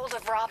can't get a hold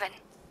of Robin.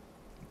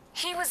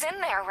 He was in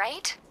there,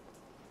 right?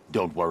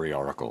 Don't worry,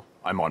 Oracle.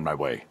 I'm on my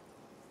way.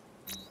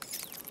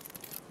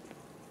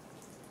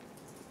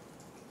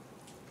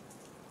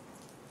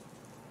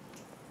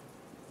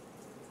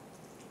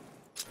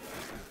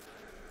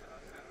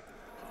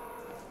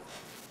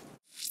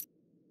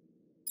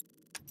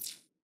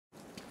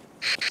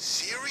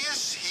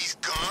 Serious? He's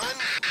gone?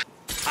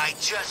 I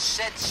just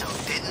said so,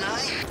 didn't I?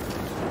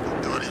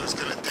 Thought he was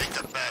gonna take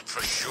the bat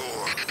for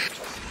sure.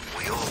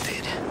 We all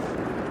did.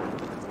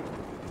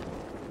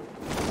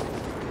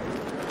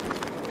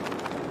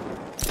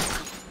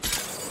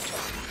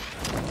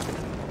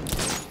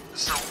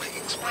 So,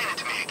 explain it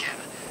to me again.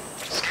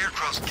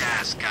 Scarecrow's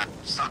gas got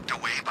sucked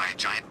away by a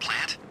giant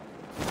plant?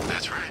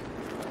 That's right.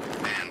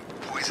 And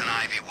Poison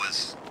Ivy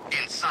was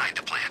inside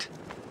the plant?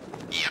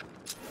 Yep.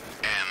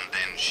 And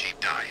then she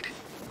died.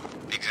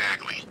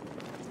 Exactly.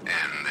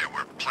 And there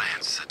were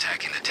plants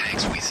attacking the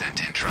tanks we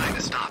sent in trying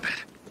to stop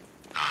it.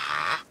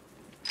 Uh-huh.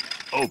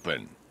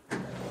 Open.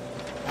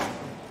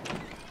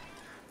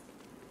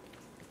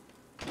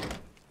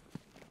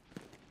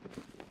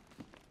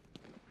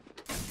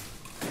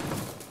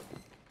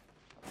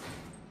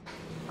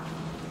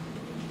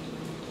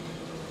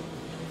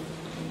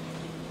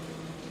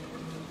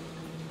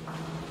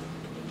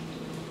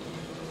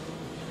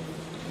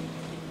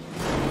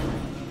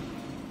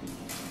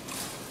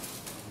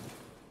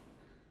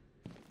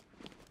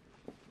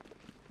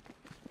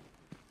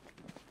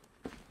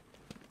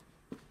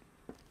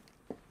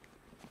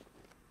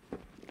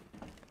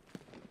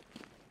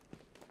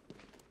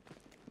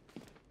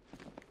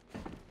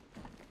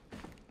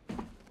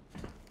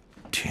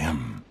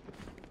 Tim.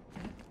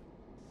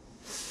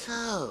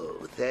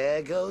 So,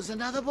 there goes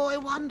another boy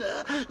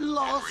wonder,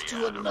 lost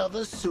to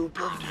another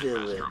super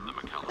villain.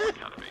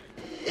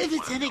 If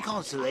it's any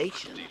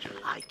consolation,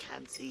 I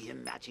can't see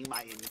him matching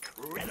my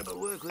incredible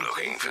work with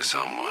Looking for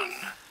someone?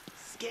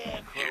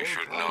 Scarecrow. You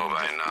should know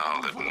by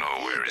now that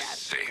nowhere is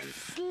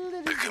safe.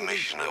 The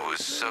commissioner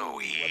was so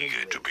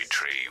eager to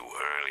betray you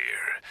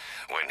earlier,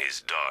 when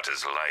his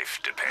daughter's life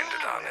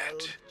depended on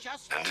it.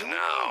 And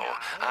now,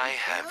 I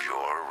have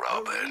your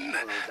Robin,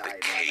 the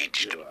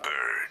caged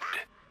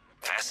bird.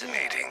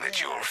 Fascinating that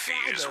your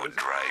fears would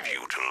drive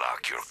you to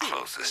lock your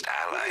closest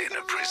ally in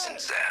a prison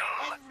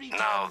cell.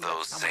 Now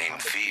those same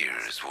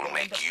fears will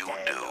make you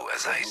do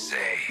as I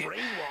say.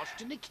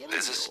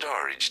 There's a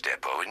storage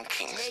depot in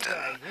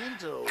Kingston.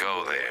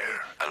 Go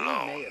there,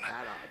 alone.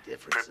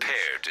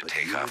 Prepare to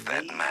take off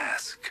that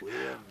mask,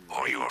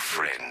 or your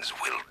friends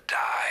will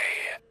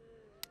die.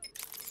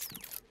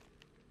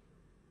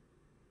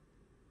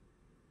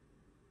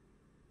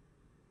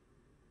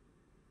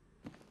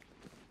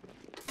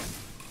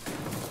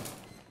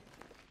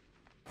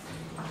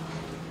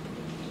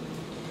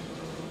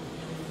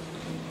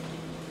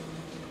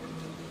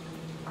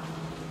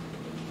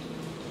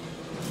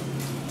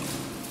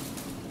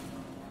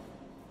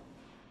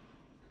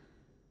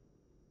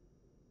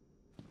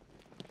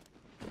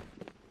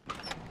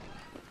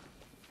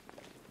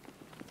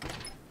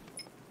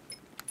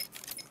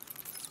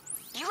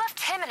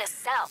 Him in a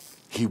cell.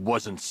 He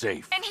wasn't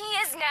safe. And he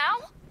is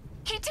now?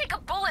 He'd take a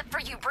bullet for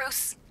you,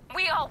 Bruce.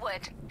 We all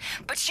would.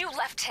 But you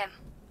left him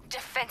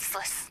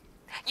defenseless.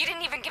 You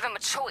didn't even give him a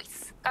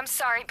choice. I'm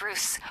sorry,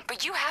 Bruce,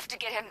 but you have to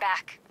get him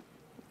back.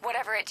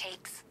 Whatever it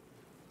takes.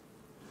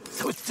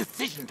 So it's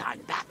decision time,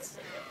 Bats.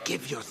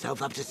 Give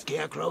yourself up to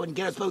Scarecrow and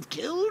get us both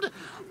killed?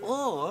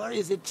 Or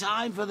is it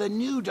time for the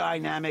new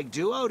dynamic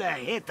duo to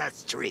hit the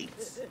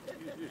streets?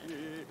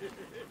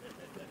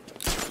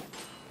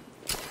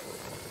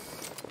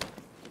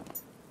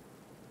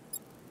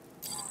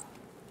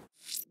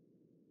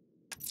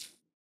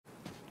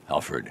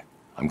 Alfred,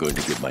 I'm going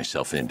to give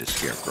myself in to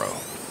Scarecrow.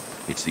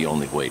 It's the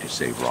only way to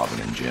save Robin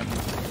and Jim.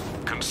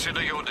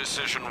 Consider your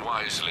decision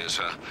wisely,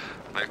 sir.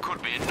 There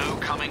could be no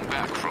coming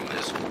back from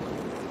this.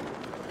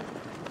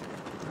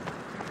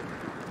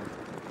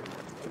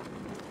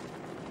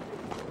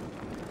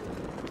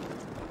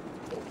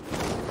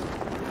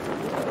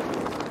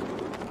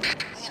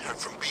 I ain't heard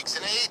from Beaks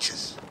in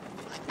ages.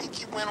 I think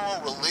he went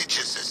all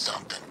religious or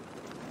something.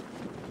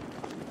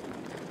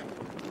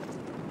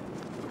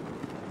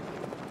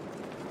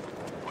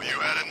 Well, you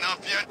had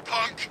enough yet,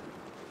 punk?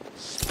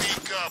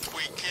 Speak up,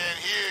 we can't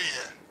hear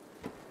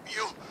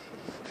you.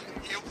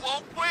 You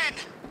won't win.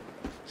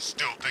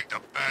 Still think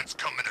the Bat's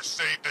coming to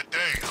save the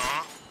day,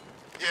 huh?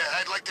 Yeah,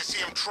 I'd like to see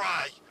him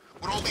try.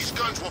 With all these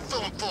guns, we'll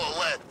fill him full of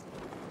lead.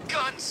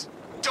 Guns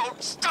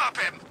don't stop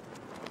him.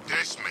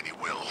 This many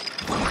will.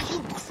 Are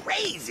you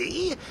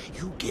crazy?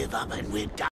 You give up and we're done.